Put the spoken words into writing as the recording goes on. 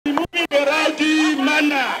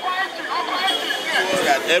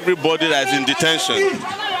That everybody that is in detention,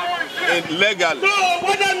 illegally,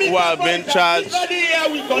 who have been charged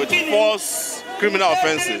with false criminal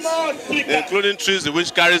offences, including treason,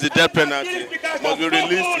 which carries the death penalty, must be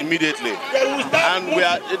released immediately. And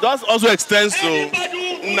it does also extend to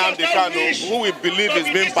Nnamdi Kanu, who we believe is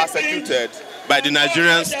being persecuted by the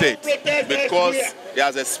Nigerian state because he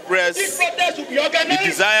has expressed the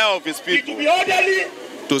desire of his people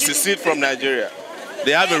to secede from Nigeria.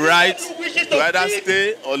 They have a right to either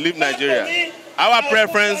stay or leave Nigeria. Our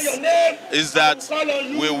preference is that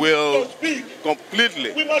we will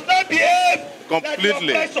completely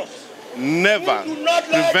never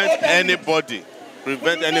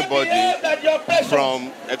prevent anybody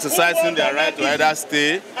from exercising their right to either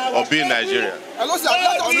stay or be in Nigeria. Let us look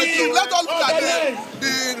at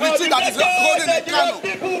the retreat that is holding in Kano,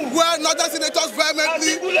 where northern senators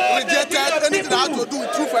vehemently rejected anything that has to do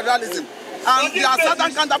with true federalism. And their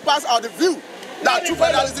southern counterparts are the view that true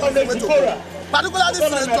federalism is the way to go. Particularly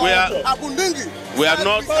Senator Abundingi.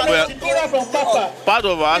 Part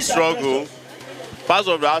of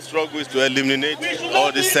our struggle is to eliminate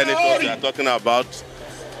all the senators we are talking about.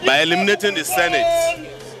 By eliminating the Senate,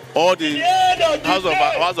 all the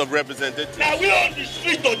House of Representatives.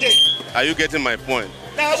 Are you getting my point?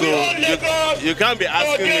 So you can't be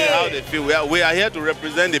asking me how they feel. We are here to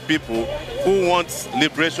represent the people who want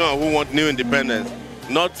liberation and who want new independence,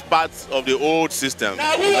 not parts of the old system.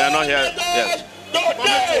 We are not here. Yes.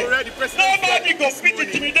 Nobody compete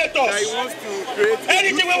intimidate us. He wants to create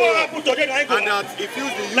anything we want to happen today, and that he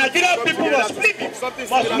feels the Nigerian people must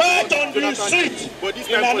march on the street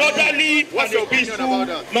in an orderly and a peaceful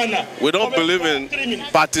manner. We don't believe in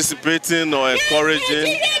participating or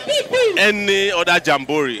encouraging any other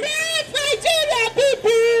jamboree.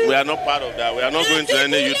 We are not part of that. We are not going to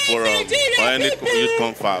any youth forum or any youth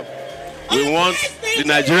confab. We want the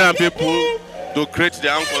Nigerian people to create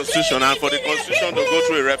their own constitution and for the constitution to go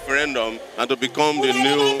through a referendum and to become the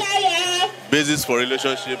new basis for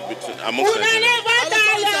relationship amongst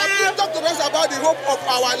Nigerians. Talk to us about the hope of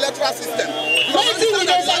our electoral system.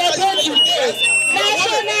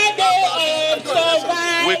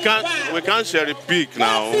 We can't cherry pick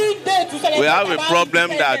now. We have a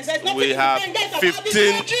problem that we have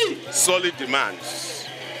 15 solid demands,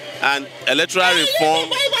 and electoral reform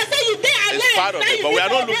is part of it, but we are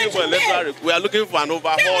not looking for electoral reform. We are looking for an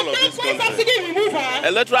overhaul of this country.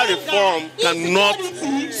 Electoral reform cannot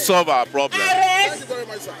solve our problem.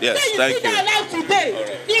 Yes, thank you. The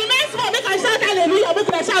next one, make I shout hallelujah,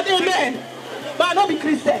 make I shout amen. But I don't be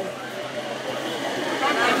Christian.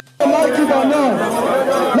 Like it or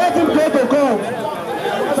not, let him go to God.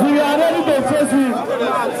 We are ready to face him.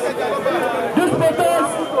 This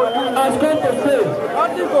protest has come to stay.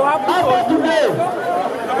 After today,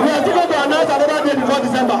 we are still going to announce another day before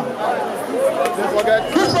December.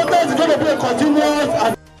 This protest is going to be a continuous